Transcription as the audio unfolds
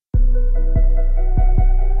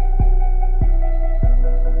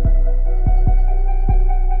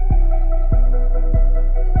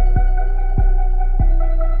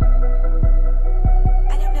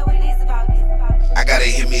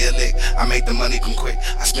money come quick,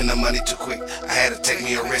 I spend the money too quick. I had to take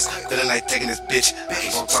me a risk, feeling like taking this bitch. I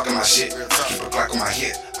keep on talking my shit, I keep a Glokk on my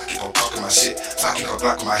hip. I keep on talking my shit, I keep a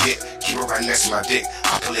Glokk on my hip. Keep it right next to my dick,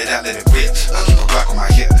 I pull it out, let it rip. I keep a Glokk on my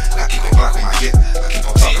hip, I keep a Glokk on my hip. I keep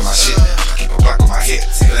on talking my shit, I keep a Glokk on my hip.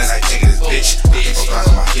 Feeling like taking this bitch, I keep a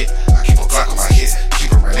Glokk on my hip. I keep a Glokk on my hip,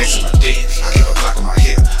 keep it right next to my dick. I keep a Glokk on my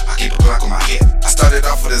hip, I keep a Glokk on my hip. I started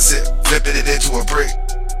off with a zip, flipping it into a brick.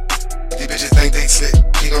 These bitches think they slick,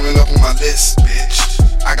 he gon' end up on my list, bitch.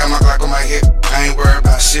 I got my Glokk on my hip, I ain't worried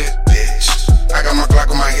about shit, bitch. I got my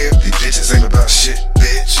Glokk on my hip, these bitches ain't about shit,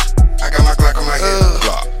 bitch. I got my Glokk on my hip,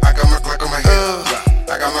 I got my Glokk on my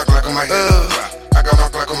hip, I got my Glokk on my hip, I got my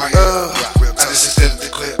Glokk on my hip. I just extended the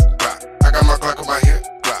clip, I got my Glokk on my hip,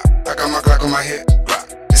 I got my Glokk on my hip.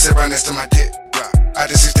 It sit right next to my dick, I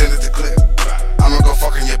just extended the clip. I'ma go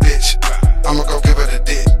fucking your bitch, I'ma go give her the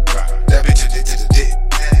dick. That bitch addicted to dick,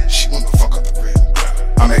 she wanna fuck up the rib.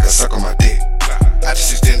 I make her suck on my dick, I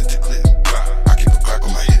just extended the clip. I keep a Glokk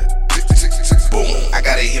on my hip. Boom. I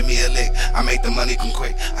gotta hit me a lick, I make the money come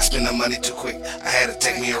quick, I spend the money too quick. I had to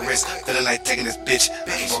take me a risk, feeling like taking this bitch.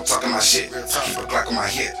 I keep on talking my shit, I keep a Glokk on my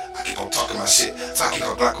hip. I keep on talking my shit, I keep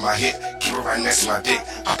a Glokk on my hip. Keep it right next to my dick,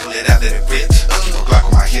 I pull it out, let it rip. I keep a Glokk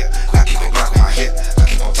on my hip, I keep a Glokk on my hip. I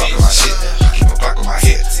keep on talking my shit, I keep a Glokk on my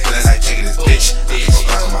hip. Feeling like taking this bitch, I keep a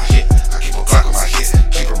Glokk on my hip. I keep a Glokk on my hip,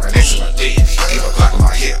 keep it right next to my dick. I keep a Glokk on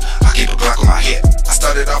my hip, I keep a Glokk on my hip. I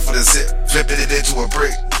started off with a zip, flipping it into a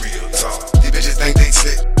brick. Real talk. These bitches think they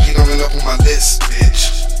slick, he gon' end up on my list,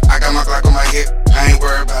 bitch. I got my Glokk on my hip, I ain't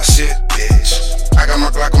worried about shit, bitch. I got my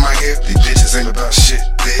Glokk on my hip, these bitches ain't about shit,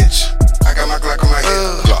 bitch. I got my Glokk on my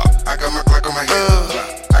hip, I got my Glokk on my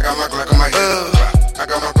hip, I got my Glokk on my hip, I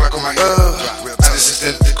got my Glokk on my hip. I just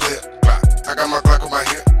extended the clip, I got my Glokk on my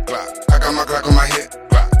hip, I got my Glokk on my hip.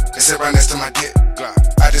 It sit right next to my dick,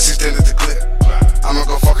 I just extended the clip. I'ma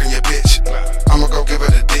go fucking your bitch.